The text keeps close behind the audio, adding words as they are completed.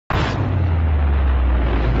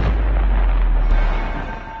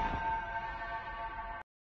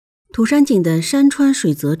涂山璟的山川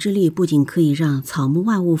水泽之力不仅可以让草木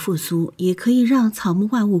万物复苏，也可以让草木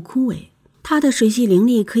万物枯萎。它的水系灵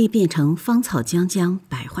力可以变成芳草江江，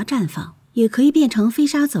百花绽放，也可以变成飞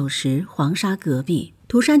沙走石，黄沙戈壁。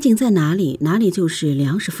涂山璟在哪里，哪里就是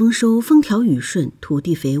粮食丰收，风调雨顺，土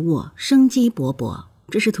地肥沃，生机勃勃。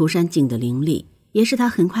这是涂山璟的灵力，也是他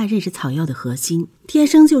很快认识草药的核心。天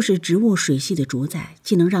生就是植物水系的主宰，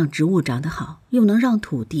既能让植物长得好，又能让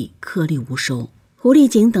土地颗粒无收。狐狸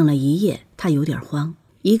精等了一夜，他有点慌。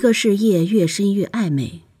一个是夜越深越暧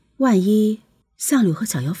昧，万一相柳和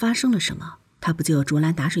小妖发生了什么，他不就竹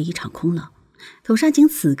篮打水一场空了？涂山璟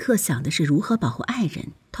此刻想的是如何保护爱人，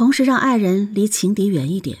同时让爱人离情敌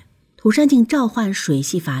远一点。涂山璟召唤水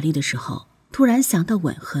系法力的时候，突然想到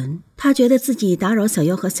吻痕，他觉得自己打扰小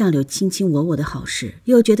妖和相柳卿卿我我的好事，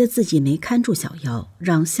又觉得自己没看住小妖，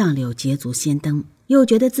让相柳捷足先登，又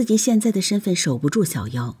觉得自己现在的身份守不住小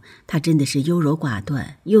妖，他真的是优柔寡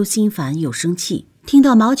断，又心烦又生气。听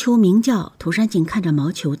到毛球鸣叫，涂山璟看着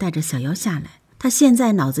毛球带着小妖下来，他现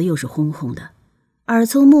在脑子又是轰轰的。耳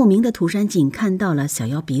聪目明的涂山璟看到了小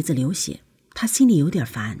妖鼻子流血，他心里有点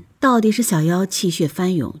烦，到底是小妖气血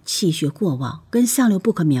翻涌，气血过旺，跟相柳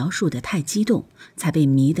不可描述的太激动，才被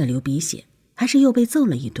迷得流鼻血，还是又被揍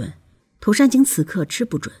了一顿？涂山璟此刻吃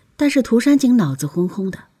不准，但是涂山璟脑子轰轰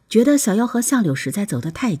的，觉得小妖和相柳实在走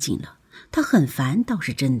得太近了，他很烦倒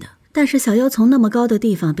是真的。但是小妖从那么高的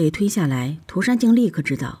地方被推下来，涂山璟立刻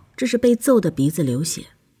知道这是被揍的鼻子流血，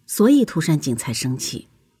所以涂山璟才生气。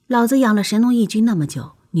老子养了神农义军那么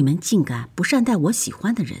久，你们竟敢不善待我喜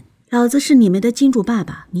欢的人，老子是你们的金主爸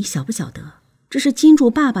爸，你晓不晓得？这是金主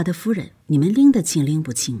爸爸的夫人，你们拎得清拎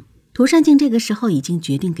不清？涂山璟这个时候已经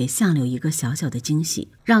决定给相柳一个小小的惊喜，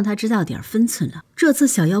让他知道点分寸了。这次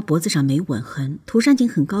小妖脖子上没吻痕，涂山璟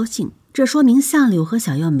很高兴，这说明相柳和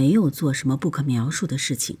小妖没有做什么不可描述的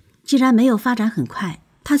事情。既然没有发展很快，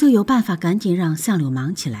他就有办法赶紧让相柳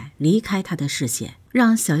忙起来，离开他的视线，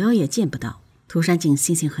让小妖也见不到。涂山璟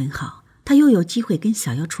心情很好，他又有机会跟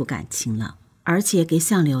小妖处感情了，而且给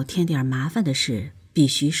相柳添点麻烦的事必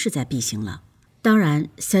须势在必行了。当然，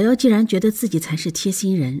小妖既然觉得自己才是贴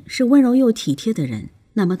心人，是温柔又体贴的人，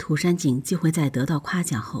那么涂山璟就会在得到夸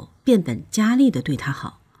奖后变本加厉地对他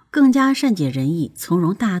好，更加善解人意，从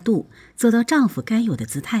容大度，做到丈夫该有的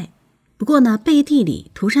姿态。不过呢，背地里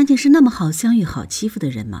涂山璟是那么好相遇好欺负的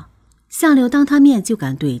人吗？相柳当他面就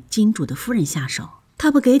敢对金主的夫人下手，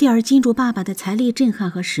他不给点金主爸爸的财力震撼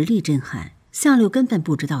和实力震撼，相柳根本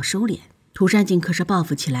不知道收敛。涂山璟可是报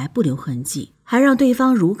复起来不留痕迹，还让对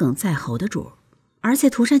方如鲠在喉的主。而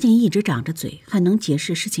且涂山璟一直长着嘴，很能解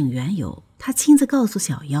释事情缘由。他亲自告诉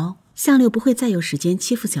小妖，相柳不会再有时间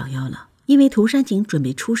欺负小妖了，因为涂山璟准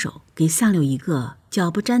备出手，给相柳一个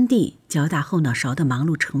脚不沾地脚打后脑勺的忙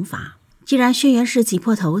碌惩罚。既然轩辕氏挤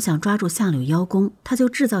破头想抓住相柳邀功，他就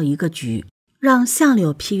制造一个局，让相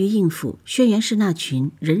柳疲于应付轩辕氏那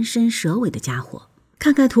群人身蛇尾的家伙。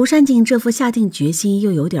看看涂山璟这副下定决心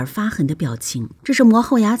又有点发狠的表情，这是磨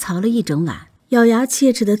后牙槽了一整晚，咬牙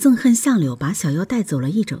切齿的憎恨相柳把小妖带走了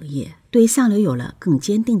一整夜，对相柳有了更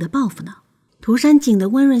坚定的报复呢。涂山璟的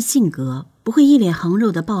温润性格不会一脸横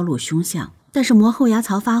肉的暴露凶相，但是磨后牙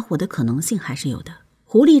槽发火的可能性还是有的。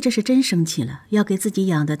狐狸这是真生气了，要给自己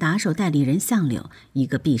养的打手代理人相柳一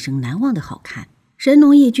个毕生难忘的好看。神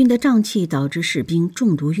农义军的瘴气导致士兵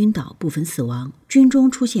中毒晕倒，部分死亡，军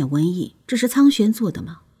中出现瘟疫，这是苍玄做的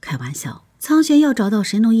吗？开玩笑，苍玄要找到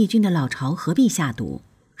神农义军的老巢，何必下毒？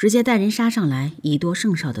直接带人杀上来，以多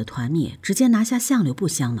胜少的团灭，直接拿下相柳不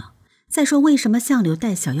香吗？再说为什么相柳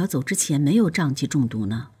带小妖走之前没有瘴气中毒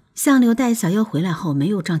呢？相柳带小妖回来后没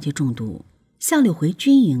有瘴气中毒，相柳回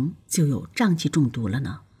军营就有瘴气中毒了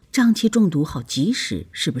呢？瘴气中毒好及时，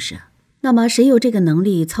是不是？那么谁有这个能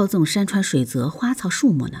力操纵山川水泽花草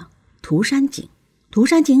树木呢？涂山璟。涂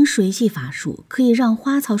山璟水系法术可以让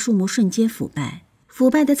花草树木瞬间腐败，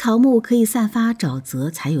腐败的草木可以散发沼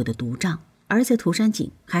泽才有的毒瘴，而且涂山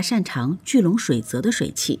璟还擅长聚拢水泽的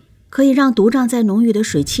水汽，可以让毒瘴在浓郁的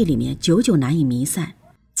水汽里面久久难以弥散，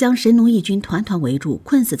将神农义军团团围住，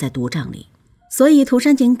困死在毒瘴里。所以涂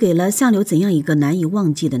山璟给了相柳怎样一个难以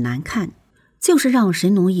忘记的难看，就是让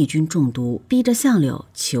神农义军中毒，逼着相柳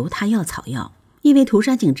求他要草药。因为涂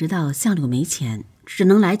山璟知道相柳没钱，只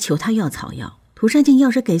能来求他要草药。涂山璟要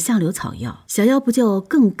是给相柳草药，小妖不就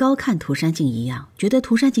更高看涂山璟一样，觉得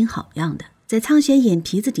涂山璟好样的，在苍玄眼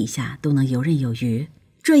皮子底下都能游刃有余。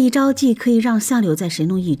这一招既可以让相柳在神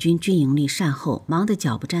农义军军营里善后，忙得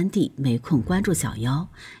脚不沾地，没空关注小妖，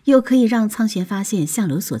又可以让苍玄发现相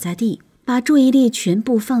柳所在地，把注意力全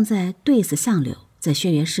部放在对死相柳，在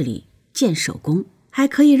轩辕氏里建手工，还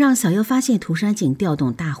可以让小妖发现涂山璟调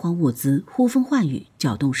动大荒物资呼风唤雨，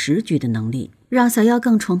搅动时局的能力。让小妖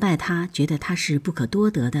更崇拜他，觉得他是不可多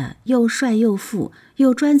得的，又帅又富，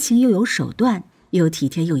又专情又有手段，又体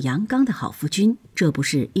贴又阳刚的好夫君，这不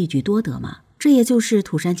是一举多得吗？这也就是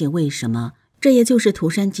涂山璟为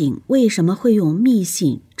什么会用密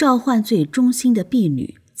信召唤最忠心的婢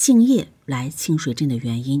女敬业来清水镇的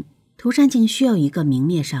原因。涂山璟需要一个明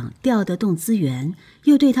面上调得动资源，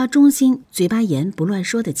又对他忠心、嘴巴严不乱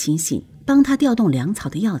说的亲信，帮他调动粮草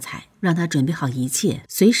的药材，让他准备好一切，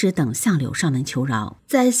随时等相柳上门求饶，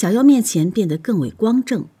在小妖面前变得更为光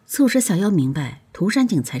正，促使小妖明白涂山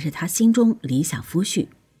璟才是他心中理想夫婿。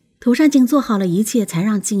涂山璟做好了一切，才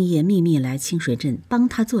让敬业秘密来清水镇帮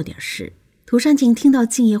他做点事。涂山璟听到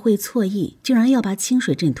敬业会错意，竟然要把清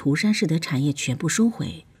水镇涂山氏的产业全部收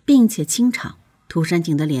回，并且清场，涂山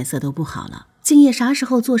璟的脸色都不好了。敬业啥时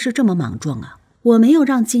候做事这么莽撞啊？我没有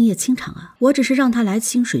让敬业清场啊，我只是让他来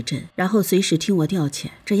清水镇，然后随时听我调遣。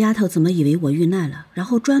这丫头怎么以为我遇难了，然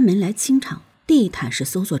后专门来清场，地毯式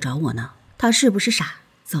搜索找我呢？她是不是傻？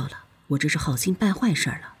糟了，我这是好心办坏事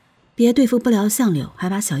了。别对付不了相柳，还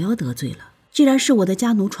把小妖得罪了。既然是我的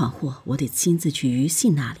家奴闯祸，我得亲自去于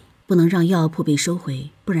信那里，不能让药铺被收回，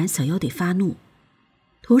不然小妖得发怒。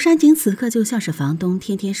涂山璟此刻就像是房东，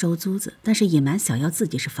天天收租子，但是隐瞒小妖自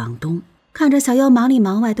己是房东。看着小妖忙里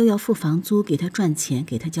忙外都要付房租，给他赚钱，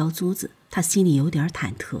给他交租子，他心里有点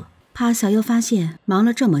忐忑，怕小妖发现忙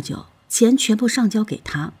了这么久，钱全部上交给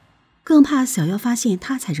他，更怕小妖发现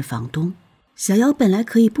他才是房东。小妖本来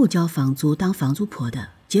可以不交房租当房租婆的，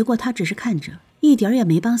结果他只是看着，一点也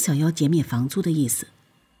没帮小妖减免房租的意思。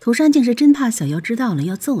涂山璟是真怕小妖知道了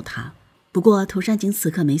要揍他。不过涂山璟此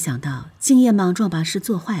刻没想到敬业莽撞把事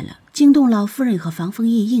做坏了，惊动老夫人和防风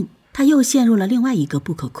异应，他又陷入了另外一个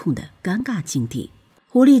不可控的尴尬境地。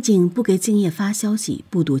狐狸精不给敬业发消息，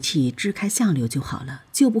不赌气支开相柳就好了，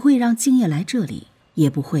就不会让敬业来这里，也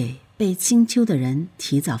不会被青丘的人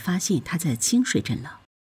提早发现他在清水镇了。